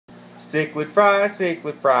Cichlid fry,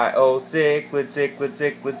 oh cichlid, cichlid,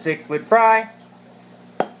 cichlid, cichlid fry.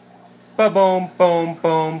 Ba-boom, boom,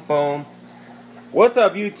 boom, boom. What's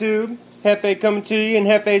up, YouTube? Hefe coming to you in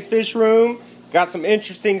Hefe's Fish Room. Got some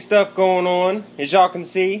interesting stuff going on, as y'all can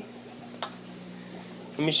see.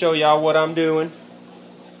 Let me show y'all what I'm doing.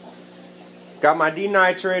 Got my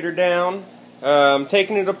Denitrator down. I'm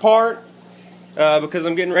taking it apart because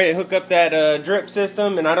I'm getting ready to hook up that drip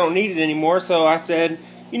system, and I don't need it anymore. So I said,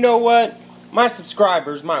 you know what? My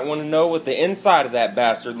subscribers might want to know what the inside of that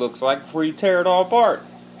bastard looks like before you tear it all apart.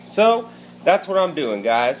 So that's what I'm doing,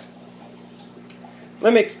 guys.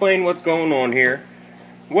 Let me explain what's going on here.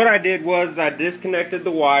 What I did was I disconnected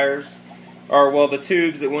the wires, or well, the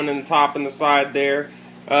tubes that went in the top and the side there.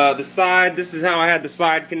 The side, this is how I had the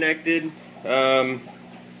side connected. Part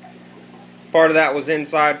of that was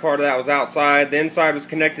inside, part of that was outside. The inside was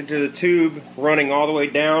connected to the tube running all the way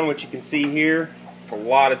down, which you can see here. It's a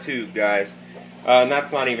lot of tube, guys. And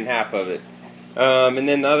that's not even half of it. And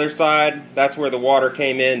then the other side, that's where the water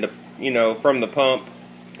came in, from the pump.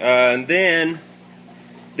 And then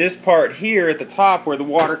this part here at the top where the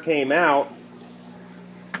water came out,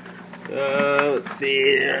 let's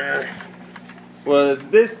see, was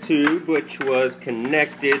this tube, which was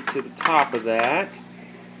connected to the top of that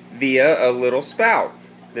via a little spout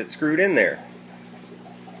that's screwed in there.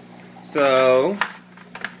 So,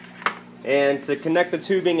 and to connect the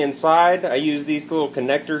tubing inside, I use these little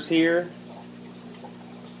connectors here.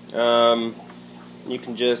 You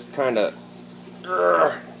can just kind of,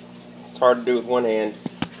 it's hard to do with one hand.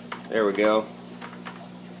 There we go.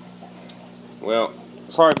 Well,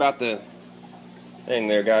 sorry about the thing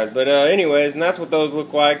there, guys. But anyways, and that's what those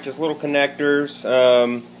look like, just little connectors.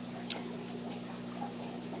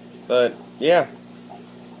 But yeah.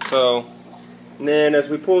 So, and then as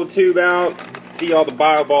we pull the tube out, see all the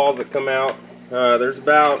bio balls that come out. There's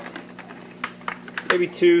about maybe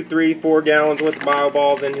 2, 3, 4 gallons worth of bio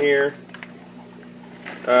balls in here.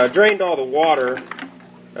 Drained all the water.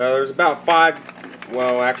 There's about 5,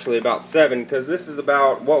 well actually about 7, because this is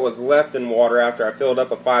about what was left in water after I filled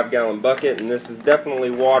up a 5-gallon bucket, and this is definitely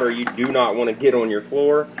water you do not want to get on your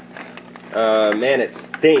floor. Man, it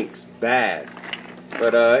stinks bad.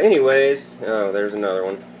 But anyways, oh, there's another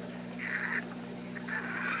one.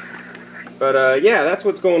 But yeah, that's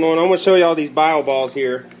what's going on. I'm going to show you all these bio balls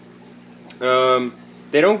here.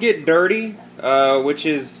 They don't get dirty, which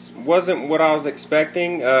wasn't what I was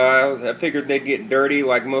expecting. I figured they'd get dirty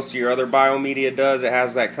like most of your other biomedia does. It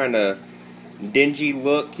has that kind of dingy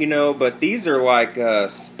look, but these are like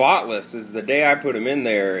spotless as the day I put them in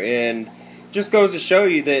there. And just goes to show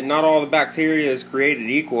you that not all the bacteria is created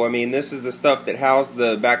equal. I mean, this is the stuff that housed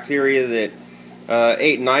the bacteria that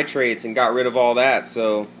ate nitrates and got rid of all that.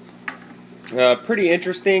 So, pretty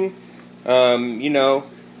interesting.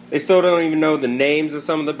 They still don't even know the names of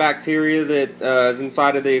some of the bacteria that is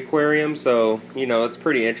inside of the aquarium. So, it's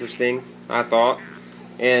pretty interesting, I thought.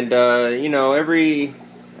 And, every,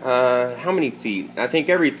 how many feet? I think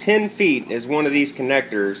every 10 feet is one of these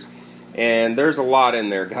connectors. And there's a lot in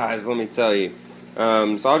there, guys, let me tell you.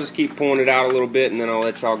 So I'll just keep pulling it out a little bit and then I'll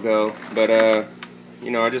let y'all go. But, I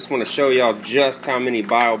just want to show y'all just how many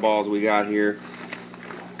bio balls we got here.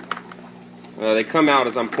 They come out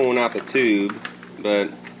as I'm pulling out the tube, but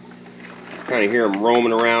kind of hear them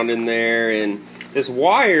roaming around in there. And this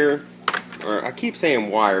wire, or I keep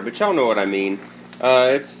saying wire, but y'all know what I mean.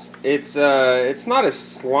 It's not as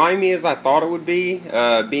slimy as I thought it would be,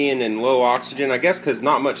 being in low oxygen. I guess because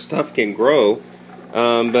not much stuff can grow.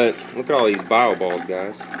 But look at all these bio balls,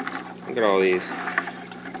 guys. Look at all these.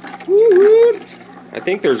 Woo-hoo. I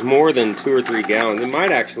think there's more than 2 or 3 gallons. It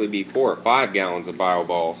might actually be 4 or 5 gallons of bio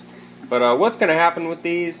balls. But what's going to happen with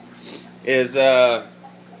these is, well,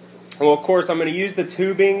 of course, I'm going to use the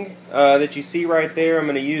tubing that you see right there. I'm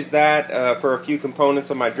going to use that for a few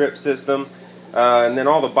components of my drip system. And then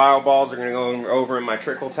all the bio balls are going to go over in my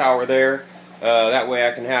trickle tower there. That way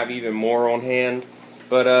I can have even more on hand.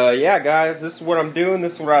 But yeah, guys, this is what I'm doing.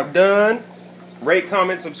 This is what I've done. Rate,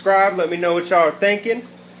 comment, subscribe. Let me know what y'all are thinking.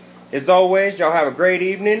 As always, y'all have a great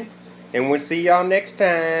evening. And we'll see y'all next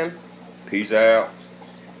time. Peace out.